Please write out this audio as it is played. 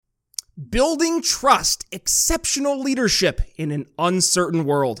Building trust, exceptional leadership in an uncertain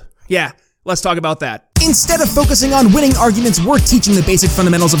world. Yeah, let's talk about that. Instead of focusing on winning arguments, we're teaching the basic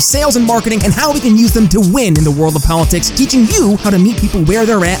fundamentals of sales and marketing and how we can use them to win in the world of politics, teaching you how to meet people where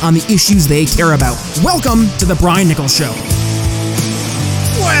they're at on the issues they care about. Welcome to The Brian Nichols Show.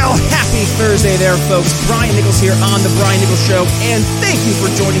 Well, happy Thursday there, folks. Brian Nichols here on The Brian Nichols Show, and thank you for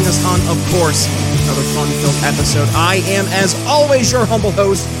joining us on, of course, another fun-filled episode. I am, as always, your humble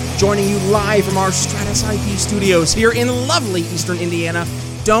host, joining you live from our Stratus IP studios here in lovely Eastern Indiana.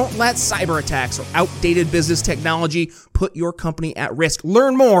 Don't let cyber attacks or outdated business technology put your company at risk.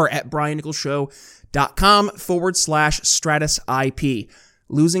 Learn more at briannicholsshow.com/Stratus IP.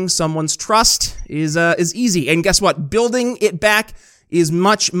 Losing someone's trust is easy, and guess what? Building it back is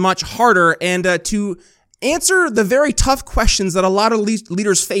much, much harder. And to answer the very tough questions that a lot of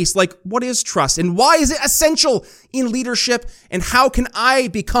leaders face, like what is trust and why is it essential in leadership and how can I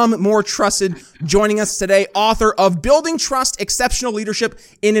become more trusted? Joining us today, author of Building Trust, Exceptional Leadership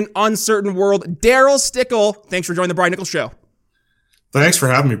in an Uncertain World, Darrell Stickle. Thanks for joining the Brian Nichols Show. Thanks for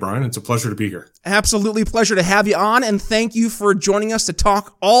having me, Brian. It's a pleasure to be here. Absolutely pleasure to have you on, and thank you for joining us to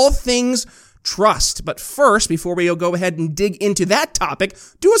talk all things trust. But first, before we go ahead and dig into that topic,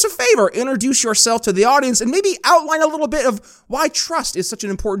 do us a favor, introduce yourself to the audience and maybe outline a little bit of why trust is such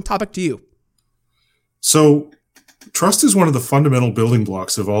an important topic to you. So, trust is one of the fundamental building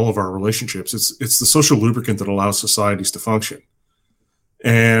blocks of all of our relationships. It's the social lubricant that allows societies to function.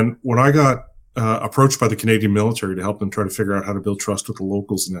 And when I got approached by the Canadian military to help them try to figure out how to build trust with the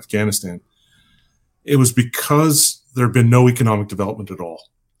locals in Afghanistan, it was because there had been no economic development at all.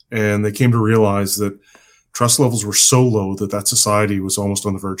 And they came to realize that trust levels were so low that society was almost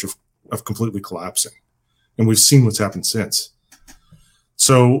on the verge of completely collapsing. And we've seen what's happened since.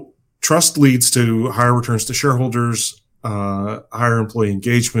 So trust leads to higher returns to shareholders, higher employee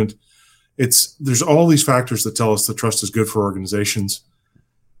engagement. There's all these factors that tell us that trust is good for organizations.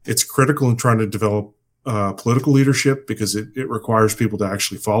 It's critical in trying to develop political leadership because it requires people to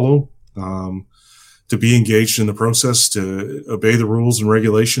actually follow, to be engaged in the process, to obey the rules and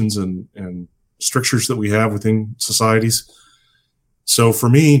regulations and strictures that we have within societies. So for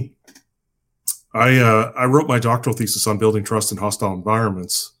me, I wrote my doctoral thesis on building trust in hostile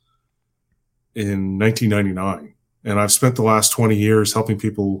environments in 1999. And I've spent the last 20 years helping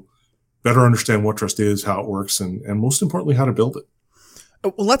people better understand what trust is, how it works, and most importantly, how to build it.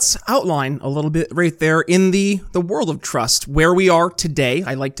 Well, let's outline a little bit right there in the world of trust, where we are today.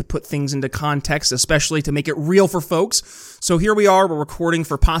 I like to put things into context, especially to make it real for folks. So here we are, we're recording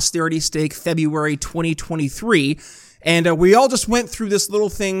for posterity's sake, February 2023. And we all just went through this little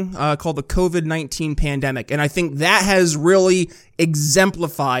thing called the COVID-19 pandemic. And I think that has really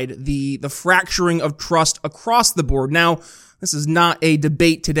exemplified the fracturing of trust across the board. Now, this is not a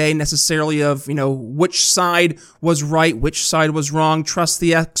debate today necessarily of, which side was right, which side was wrong, trust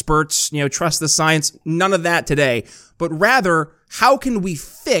the experts, trust the science, none of that today. But rather, how can we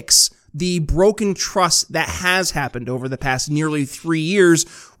fix the broken trust that has happened over the past nearly 3 years?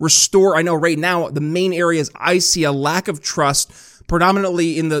 Restore, I know right now, the main areas I see a lack of trust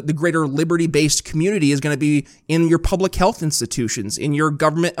predominantly in the greater liberty-based community is going to be in your public health institutions, in your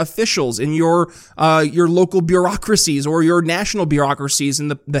government officials, in your local bureaucracies or your national bureaucracies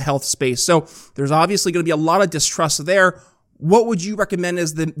in the health space. So there's obviously going to be a lot of distrust there. What would you recommend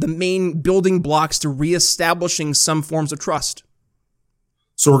as the main building blocks to reestablishing some forms of trust?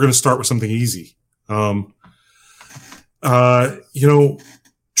 So we're going to start with something easy. Trust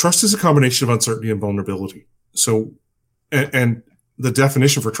is a combination of uncertainty and vulnerability. So, and the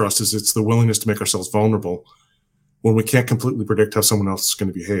definition for trust is it's the willingness to make ourselves vulnerable when we can't completely predict how someone else is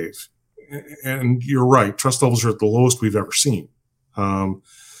going to behave. And you're right. Trust levels are at the lowest we've ever seen,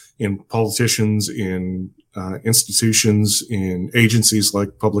 in politicians, in institutions, in agencies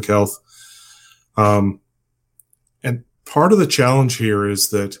like public health. And part of the challenge here is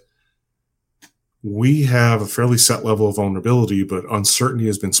that we have a fairly set level of vulnerability, but uncertainty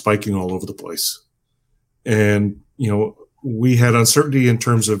has been spiking all over the place. And, we had uncertainty in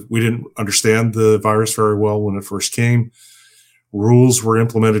terms of we didn't understand the virus very well when it first came. Rules were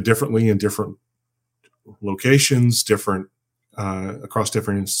implemented differently in different locations, across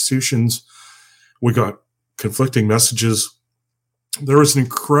different institutions. We got conflicting messages. There was an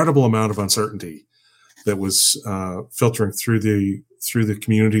incredible amount of uncertainty that was filtering through the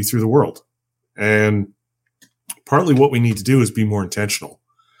community, through the world. And partly what we need to do is be more intentional.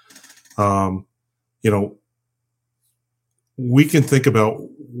 We can think about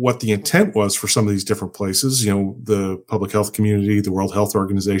what the intent was for some of these different places, the public health community, the World Health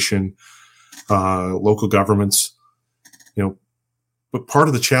Organization, local governments. But part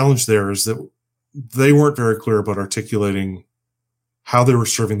of the challenge there is that they weren't very clear about articulating how they were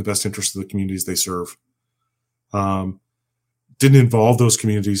serving the best interests of the communities they serve. Didn't involve those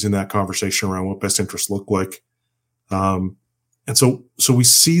communities in that conversation around what best interests look like. And so we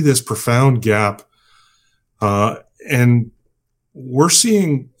see this profound gap, and we're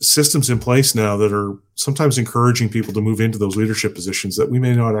seeing systems in place now that are sometimes encouraging people to move into those leadership positions that we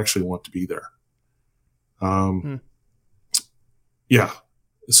may not actually want to be there. Yeah.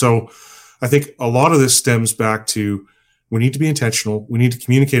 So I think a lot of this stems back to we need to be intentional. We need to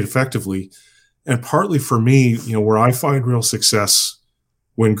communicate effectively. And partly for me, where I find real success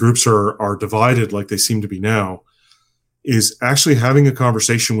when groups are divided like they seem to be now is actually having a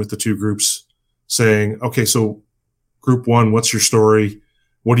conversation with the two groups saying, okay, so group one, what's your story?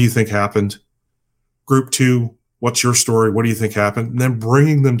 What do you think happened? Group two, what's your story? What do you think happened? And then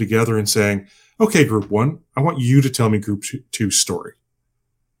bringing them together and saying, okay, group one, I want you to tell me group two's story.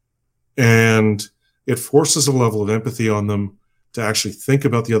 And it forces a level of empathy on them to actually think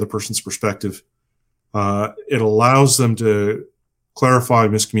about the other person's perspective. It allows them to clarify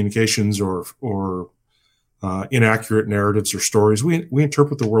miscommunications or inaccurate narratives or stories. We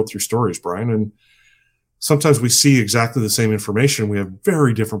interpret the world through stories, Brian, and sometimes we see exactly the same information. We have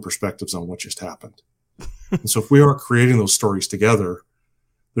very different perspectives on what just happened. And so if we aren't creating those stories together,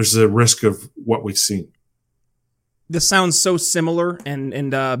 there's a risk of what we've seen. This sounds so similar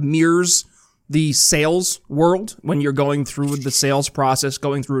and mirrors the sales world when you're going through the sales process,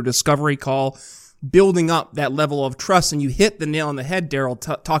 going through a discovery call, building up that level of trust. And you hit the nail on the head, Daryl,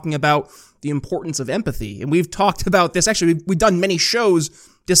 talking about the importance of empathy. And we've talked about this. Actually, we've done many shows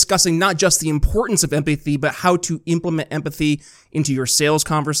discussing not just the importance of empathy, but how to implement empathy into your sales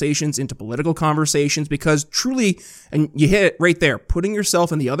conversations, into political conversations, because truly, and you hit it right there, putting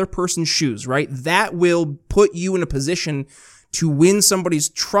yourself in the other person's shoes, right? That will put you in a position to win somebody's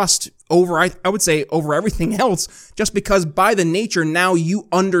trust over, I would say, over everything else, just because by the nature, now you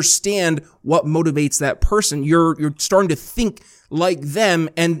understand what motivates that person. You're starting to think like them,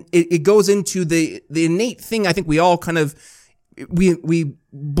 and it goes into the innate thing I think we all kind of, we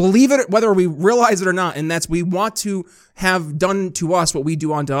believe it, whether we realize it or not, and that's we want to have done to us what we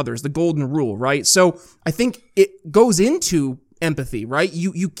do unto others, the golden rule, right? So I think it goes into empathy, right?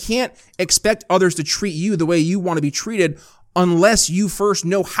 You can't expect others to treat you the way you want to be treated unless you first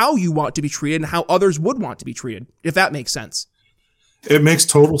know how you want to be treated and how others would want to be treated, if that makes sense. It makes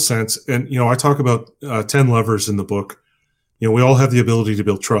total sense. And, I talk about 10 levers in the book. We all have the ability to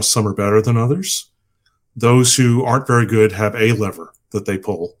build trust. Some are better than others. Those who aren't very good have a lever that they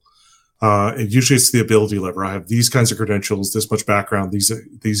pull. And usually it's the ability lever. I have these kinds of credentials, this much background,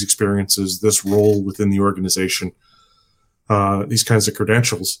 these experiences, this role within the organization, these kinds of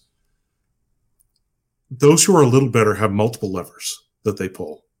credentials. Those who are a little better have multiple levers that they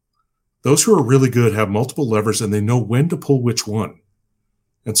pull. Those who are really good have multiple levers and they know when to pull which one.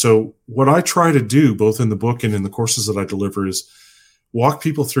 And so what I try to do, both in the book and in the courses that I deliver, is walk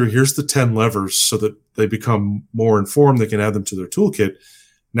people through, here's the 10 levers so that they become more informed. They can add them to their toolkit.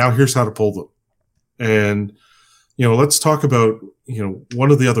 Now here's how to pull them. And, let's talk about,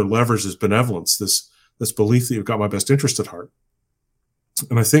 one of the other levers is benevolence, this belief that you've got my best interest at heart.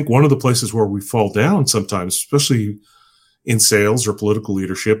 And I think one of the places where we fall down sometimes, especially in sales or political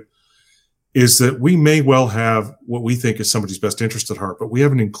leadership, is that we may well have what we think is somebody's best interest at heart, but we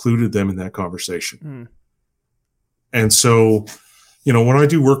haven't included them in that conversation. And so, when I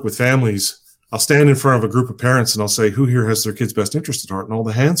do work with families, I'll stand in front of a group of parents and I'll say, who here has their kid's best interest at heart? And all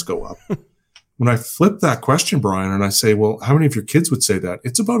the hands go up. When I flip that question, Brian, and I say, well, how many of your kids would say that?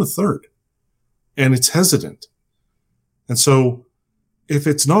 It's about a third. And it's hesitant. And so if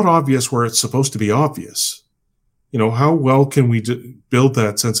it's not obvious where it's supposed to be obvious, how well can we build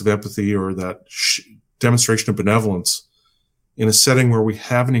that sense of empathy or that demonstration of benevolence in a setting where we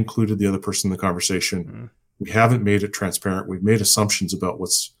haven't included the other person in the conversation? We haven't made it transparent. We've made assumptions about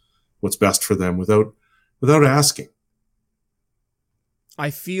what's best for them without asking. I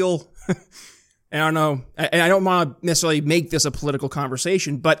feel, I don't know, and I don't want to necessarily make this a political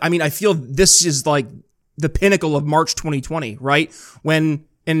conversation, but I feel this is like the pinnacle of March 2020, right?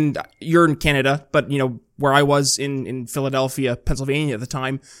 And you're in Canada, but where I was in Philadelphia, Pennsylvania at the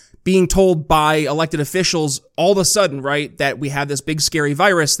time, being told by elected officials all of a sudden, right, that we have this big scary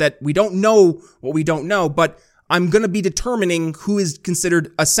virus that we don't know what we don't know, but I'm going to be determining who is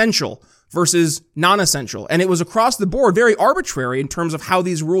considered essential versus non-essential. And it was across the board, very arbitrary in terms of how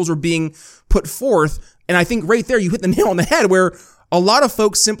these rules were being put forth. And I think right there you hit the nail on the head where a lot of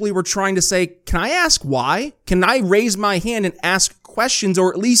folks simply were trying to say, can I ask why? Can I raise my hand and ask questions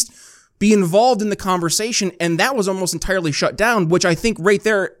or at least be involved in the conversation, and that was almost entirely shut down, which I think right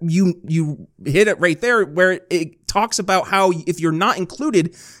there, you hit it right there, where it talks about how if you're not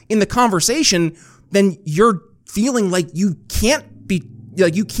included in the conversation, then you're feeling like you can't be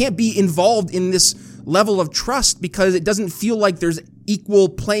involved in this level of trust because it doesn't feel like there's equal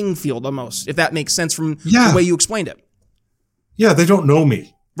playing field almost, if that makes sense from the way you explained it. Yeah, they don't know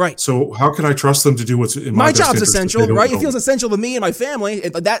me. Right. So how can I trust them to do what's in my best job's interest essential, right? It feels essential to me and my family.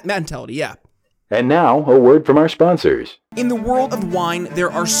 That mentality, yeah. And now, a word from our sponsors. In the world of wine, there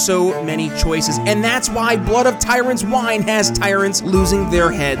are so many choices, and that's why Blood of Tyrants Wine has tyrants losing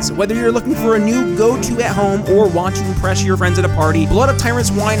their heads. Whether you're looking for a new go-to at home or want to impress your friends at a party, Blood of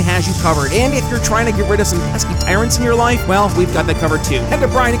Tyrants Wine has you covered. And if you're trying to get rid of some pesky tyrants in your life, well, we've got that covered too. Head to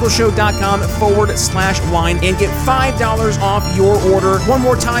BrianNicholsShow.com/wine and get $5 off your order. One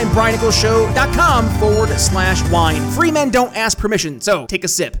more time, BrianNicholsShow.com/wine. Free men don't ask permission, so take a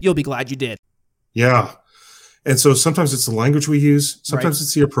sip. You'll be glad you did. Yeah. And so sometimes it's the language we use. Sometimes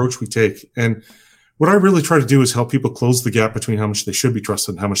it's the approach we take. And what I really try to do is help people close the gap between how much they should be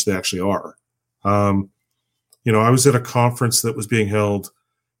trusted and how much they actually are. I was at a conference that was being held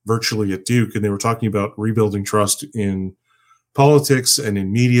virtually at Duke, and they were talking about rebuilding trust in politics and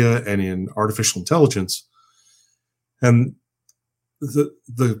in media and in artificial intelligence. And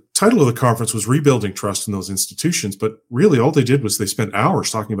the title of the conference was Rebuilding Trust in Those Institutions, but really all they did was they spent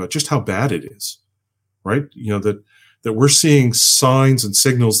hours talking about just how bad it is, right? That we're seeing signs and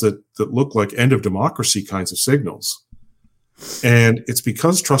signals that look like end of democracy kinds of signals. And it's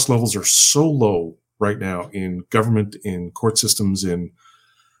because trust levels are so low right now in government, in court systems, in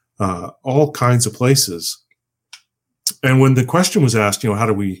all kinds of places. And when the question was asked,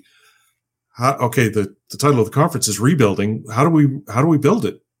 the title of the conference is Rebuilding. How do we build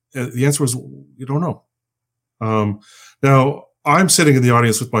it? The answer was, you don't know. Now I'm sitting in the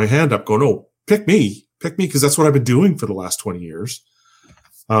audience with my hand up going, oh, pick me, because that's what I've been doing for the last 20 years.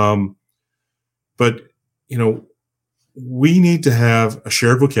 But we need to have a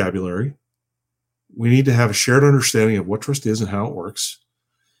shared vocabulary. We need to have a shared understanding of what trust is and how it works.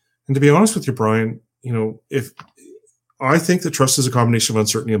 And to be honest with you, Brian, if I think that trust is a combination of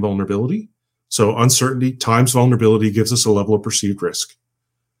uncertainty and vulnerability. So uncertainty times vulnerability gives us a level of perceived risk.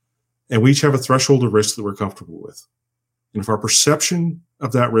 And we each have a threshold of risk that we're comfortable with. And if our perception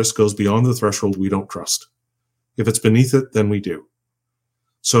of that risk goes beyond the threshold, we don't trust. If it's beneath it, then we do.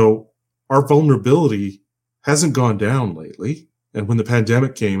 So our vulnerability hasn't gone down lately. And when the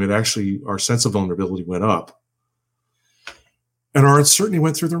pandemic came, our sense of vulnerability went up. And our uncertainty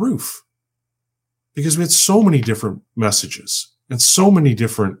went through the roof because we had so many different messages and so many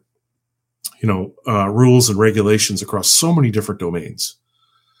different rules and regulations across so many different domains.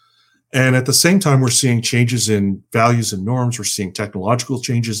 And at the same time, we're seeing changes in values and norms. We're seeing technological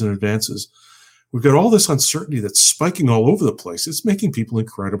changes and advances. We've got all this uncertainty that's spiking all over the place. It's making people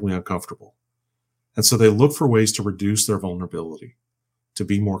incredibly uncomfortable. And so they look for ways to reduce their vulnerability, to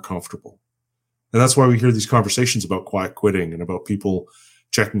be more comfortable. And that's why we hear these conversations about quiet quitting and about people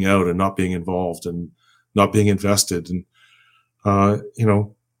checking out and not being involved and not being invested. And,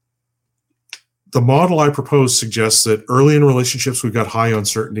 the model I propose suggests that early in relationships, we've got high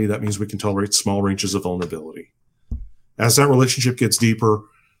uncertainty. That means we can tolerate small ranges of vulnerability. As that relationship gets deeper,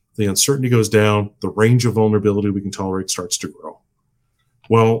 the uncertainty goes down, the range of vulnerability we can tolerate starts to grow.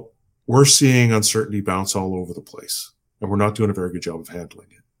 Well, we're seeing uncertainty bounce all over the place, and we're not doing a very good job of handling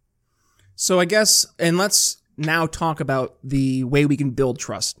it. So I guess, and let's now talk about the way we can build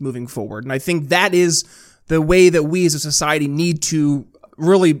trust moving forward. And I think that is the way that we as a society need to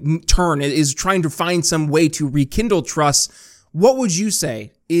really turn, is trying to find some way to rekindle trust. What would you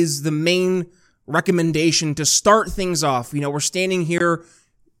say is the main recommendation to start things off? We're standing here.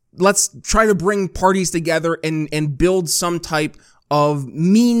 Let's try to bring parties together and build some type of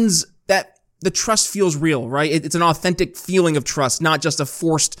means that the trust feels real, right? It's an authentic feeling of trust, not just a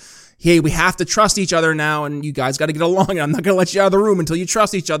forced, hey, we have to trust each other now, and you guys got to get along, and I'm not going to let you out of the room until you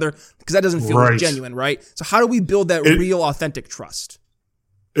trust each other, because that doesn't feel genuine, right? So how do we build that real, authentic trust?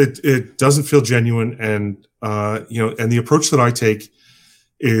 It doesn't feel genuine, and and the approach that I take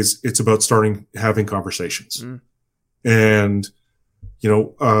is it's about having conversations. And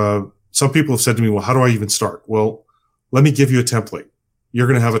some people have said to me, well, how do I even start? Well, let me give you a template. You're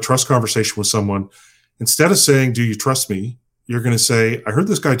going to have a trust conversation with someone. Instead of saying, do you trust me? You're going to say, I heard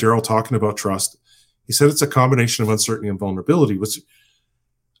this guy Daryl talking about trust. He said it's a combination of uncertainty and vulnerability, which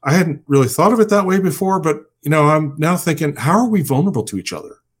I hadn't really thought of it that way before, but I'm now thinking, how are we vulnerable to each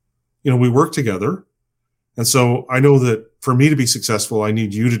other? We work together. And so I know that for me to be successful, I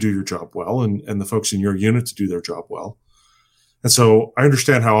need you to do your job well and the folks in your unit to do their job well. And so I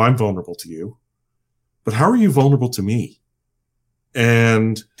understand how I'm vulnerable to you, but how are you vulnerable to me?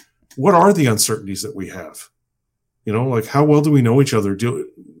 And what are the uncertainties that we have? You know, like, how well do we know each other?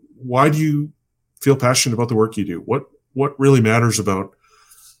 Why do you feel passionate about the work you do? What really matters about,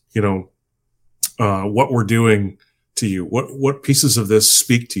 you know, what we're doing to you? What pieces of this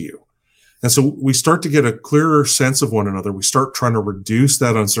speak to you? And so we start to get a clearer sense of one another. We start trying to reduce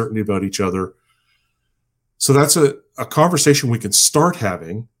that uncertainty about each other. So that's a conversation we can start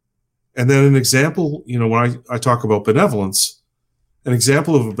having. And then an example, you know, when I talk about benevolence, an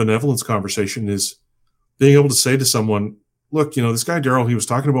example of a benevolence conversation is being able to say to someone, look, you know, this guy, Daryl, he was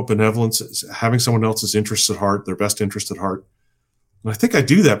talking about benevolence, having someone else's interests at heart, their best interest at heart. And I think I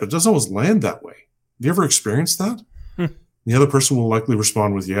do that, but it doesn't always land that way. Have you ever experienced that? The other person will likely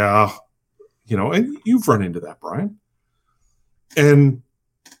respond with, yeah, you know, and you've run into that, Brian. And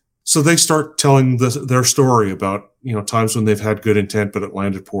so they start telling their story about, you know, times when they've had good intent, but it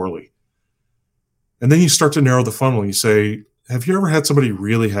landed poorly. And then you start to narrow the funnel. You say, have you ever had somebody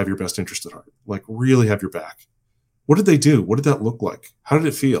really have your best interest at heart? Like, really have your back? What did they do? What did that look like? How did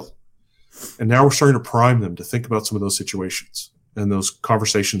it feel? And now we're starting to prime them to think about some of those situations and those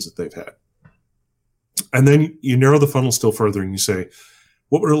conversations that they've had. And then you narrow the funnel still further and you say,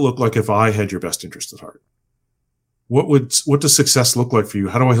 what would it look like if I had your best interest at heart? What does success look like for you?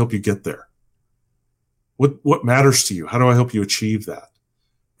 How do I help you get there? What matters to you? How do I help you achieve that?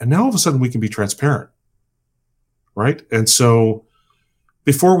 And now all of a sudden we can be transparent, right? And so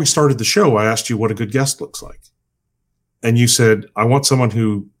before we started the show, I asked you what a good guest looks like. And you said, I want someone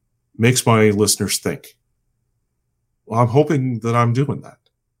who makes my listeners think. Well, I'm hoping that I'm doing that.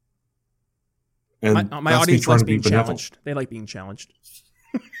 And my audience likes being challenged. They like being challenged.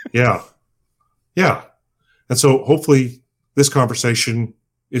 Yeah. Yeah. And so hopefully this conversation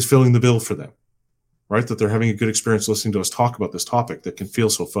is filling the bill for them, right? That they're having a good experience listening to us talk about this topic that can feel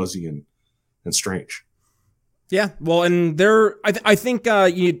so fuzzy and strange. Yeah. Well, and I think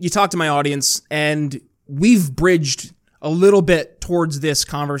you talked to my audience, and we've bridged a little bit towards this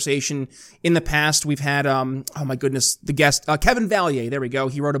conversation in the past. We've had, oh my goodness, the guest, Kevin Valier. There we go.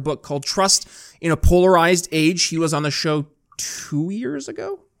 He wrote a book called Trust in a Polarized Age. He was on the show 2 years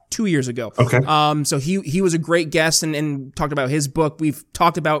ago. Okay. So he was a great guest and talked about his book. We've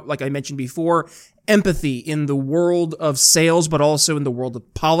talked about, like I mentioned before, empathy in the world of sales, but also in the world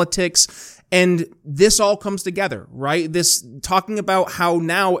of politics. And this all comes together, right? This talking about how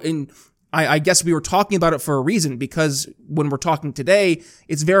now I guess we were talking about it for a reason, because when we're talking today,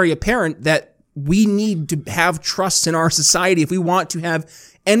 it's very apparent that we need to have trust in our society. If we want to have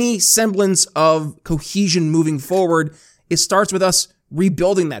any semblance of cohesion moving forward, it starts with us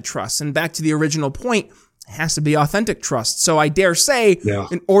rebuilding that trust. And back to the original point, it has to be authentic trust. So I dare say,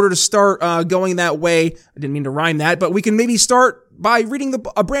 in order to start going that way, I didn't mean to rhyme that, but we can maybe start by reading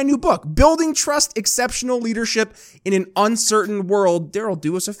a brand new book, Building Trust, Exceptional Leadership in an Uncertain World. Daryl,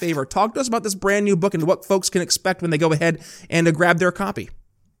 do us a favor. Talk to us about this brand new book and what folks can expect when they go ahead and grab their copy.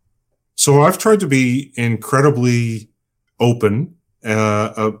 So I've tried to be incredibly open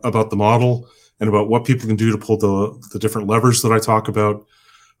about the model and about what people can do to pull the different levers that I talk about.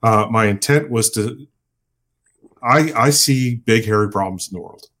 My intent was I see big, hairy problems in the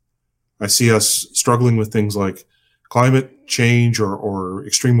world. I see us struggling with things like climate change or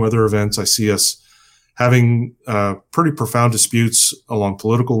extreme weather events. I see us having pretty profound disputes along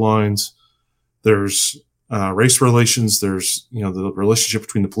political lines. There's race relations. There's, you know, the relationship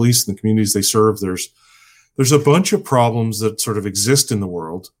between the police and the communities they serve. There's a bunch of problems that sort of exist in the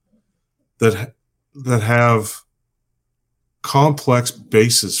world that have complex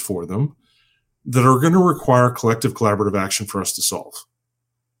bases for them that are going to require collective collaborative action for us to solve.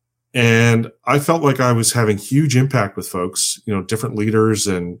 And I felt like I was having huge impact with folks, you know, different leaders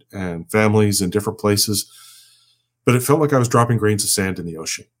and families in different places, but it felt like I was dropping grains of sand in the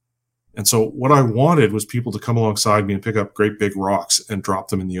ocean. And so what I wanted was people to come alongside me and pick up great big rocks and drop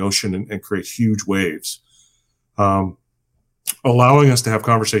them in the ocean and create huge waves, allowing us to have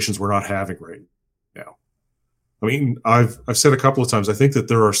conversations we're not having right now. I mean, I've said a couple of times, I think that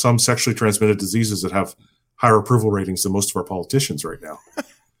there are some sexually transmitted diseases that have higher approval ratings than most of our politicians right now.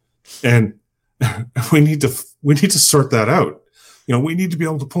 And we need to sort that out. You know, we need to be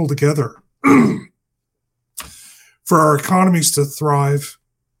able to pull together for our economies to thrive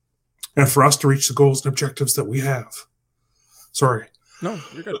and for us to reach the goals and objectives that we have. Sorry. No,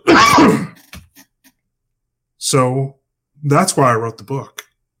 you're good. So that's why I wrote the book.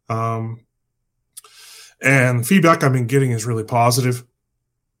 And the feedback I've been getting is really positive,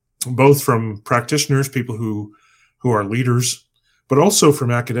 both from practitioners, people who are leaders, but also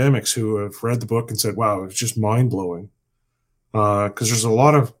from academics who have read the book and said, wow, it's just mind-blowing. because there's a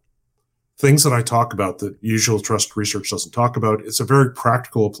lot of things that I talk about that usual trust research doesn't talk about. It's a very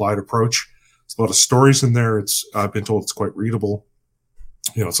practical, applied approach. There's a lot of stories in there. I've been told it's quite readable.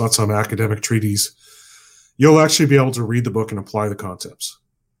 It's not some academic treatise. You'll actually be able to read the book and apply the concepts.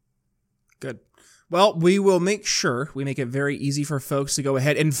 Good. Well, we will make sure we make it very easy for folks to go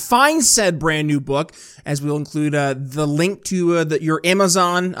ahead and find said brand new book, as we'll include the link to your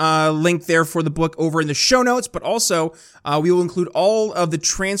Amazon link there for the book over in the show notes, but also we will include all of the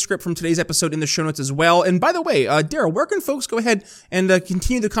transcript from today's episode in the show notes as well. And by the way, Daryl, where can folks go ahead and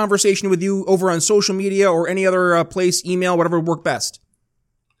continue the conversation with you over on social media or any other place, email, whatever would work best?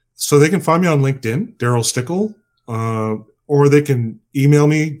 So they can find me on LinkedIn, Daryl Stickle, or they can email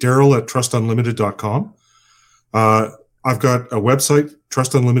me, Daryl@trustunlimited.com. I've got a website,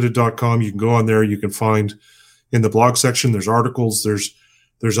 trustunlimited.com. You can go on there. You can find in the blog section, there's articles,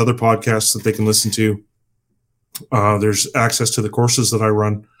 there's other podcasts that they can listen to. There's access to the courses that I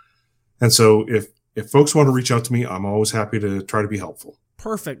run. And so if folks want to reach out to me, I'm always happy to try to be helpful.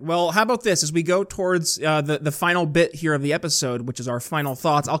 Perfect. Well, how about this? As we go towards the final bit here of the episode, which is our final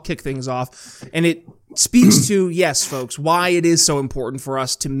thoughts, I'll kick things off. And it speaks to, yes, folks, why it is so important for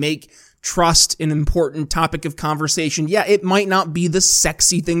us to make trust an important topic of conversation. Yeah, it might not be the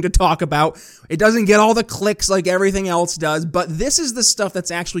sexy thing to talk about. It doesn't get all the clicks like everything else does, but this is the stuff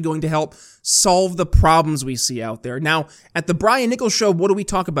that's actually going to help solve the problems we see out there. Now, at the Brian Nichols Show, what do we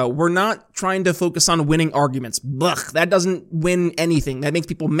talk about? We're not trying to focus on winning arguments. Blech, that doesn't win anything. That makes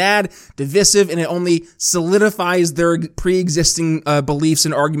people mad, divisive, and it only solidifies their pre-existing beliefs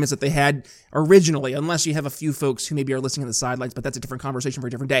and arguments that they had originally, unless you have a few folks who maybe are listening on the sidelines, but that's a different conversation for a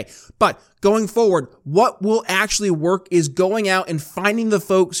different day. But going forward, what will actually work is going out and finding the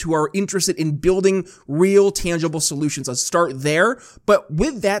folks who are interested in building real, tangible solutions. Let's start there. But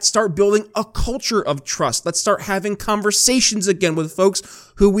with that, start building a culture of trust. Let's start having conversations again with folks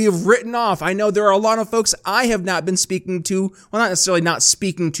who we have written off. I know there are a lot of folks I have not been speaking to. Well, not necessarily not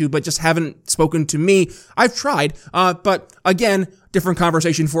speaking to, but just haven't spoken to me. I've tried, but again, different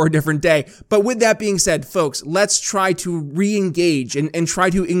conversation for a different day. But with that being said, folks, let's try to re-engage and try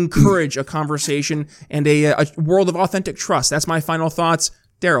to encourage a conversation and a world of authentic trust. That's my final thoughts.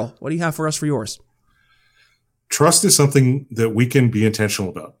 Daryl, what do you have for us for yours? Trust is something that we can be intentional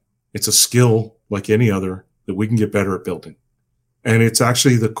about. It's a skill like any other that we can get better at building. And it's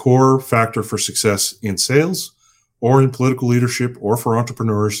actually the core factor for success in sales or in political leadership or for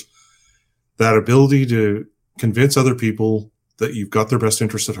entrepreneurs. That ability to convince other people that you've got their best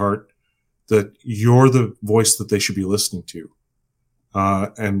interest at heart, that you're the voice that they should be listening to.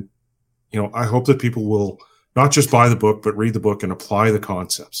 And I hope that people will not just buy the book, but read the book and apply the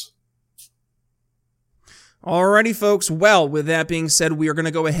concepts. Alrighty, folks. Well, with that being said, we are going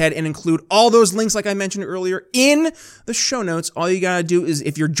to go ahead and include all those links, like I mentioned earlier, in the show notes. All you got to do is,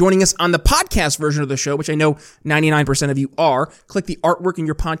 if you're joining us on the podcast version of the show, which I know 99% of you are, click the artwork in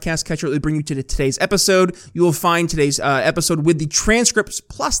your podcast catcher. It will bring you to today's episode. You will find today's episode with the transcripts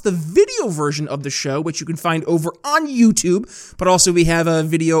plus the video version of the show, which you can find over on YouTube. But also we have a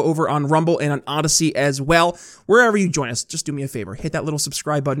video over on Rumble and on Odyssey as well. Wherever you join us, just do me a favor. Hit that little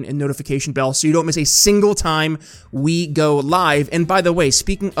subscribe button and notification bell so you don't miss a single time we go live. And by the way,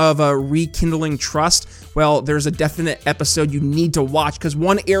 speaking of rekindling trust, well, there's a definite episode you need to watch, because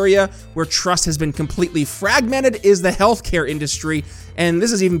one area where trust has been completely fragmented is the healthcare industry. And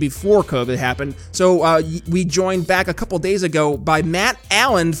this is even before COVID happened. So we joined back a couple days ago by Matt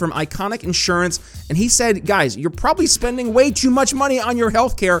Allen from Iconic Insurance. And he said, guys, you're probably spending way too much money on your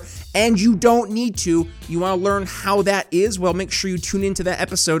healthcare and you don't need to. You want to learn how that is? Well, make sure you tune into that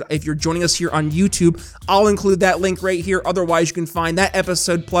episode. If you're joining us here on YouTube, I'll include that link right here. Otherwise, you can find that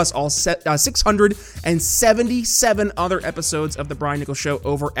episode plus all 677 other episodes of The Brian Nichols Show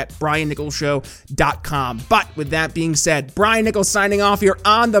over at briannicholsshow.com. But with that being said, Brian Nichols signing off here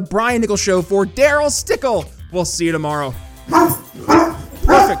on The Brian Nichols Show for Daryl Stickle. We'll see you tomorrow.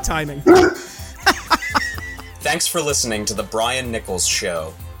 Perfect timing. Thanks for listening to The Brian Nichols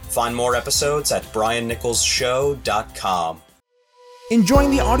Show. Find more episodes at briannicholsshow.com. Enjoying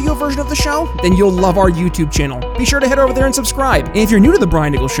the audio version of the show? Then you'll love our YouTube channel. Be sure to head over there and subscribe. And if you're new to The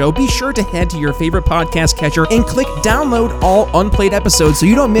Brian Nichols Show, be sure to head to your favorite podcast catcher and click download all unplayed episodes so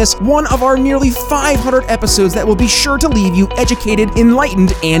you don't miss one of our nearly 500 episodes that will be sure to leave you educated,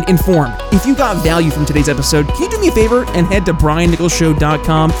 enlightened, and informed. If you got value from today's episode, can you do me a favor and head to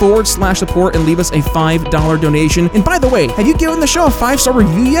briannicholsshow.com/support and leave us a $5 donation? And by the way, have you given the show a 5-star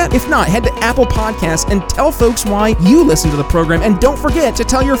review yet? If not, head to Apple Podcasts and tell folks why you listen to the program, and don't forget to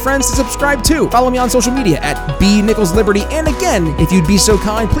tell your friends to subscribe too. Follow me on social media at B.NicholsLiberty. And again, if you'd be so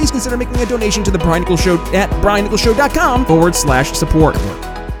kind, please consider making a donation to The Brian Nichols Show at briannicholsshow.com/support.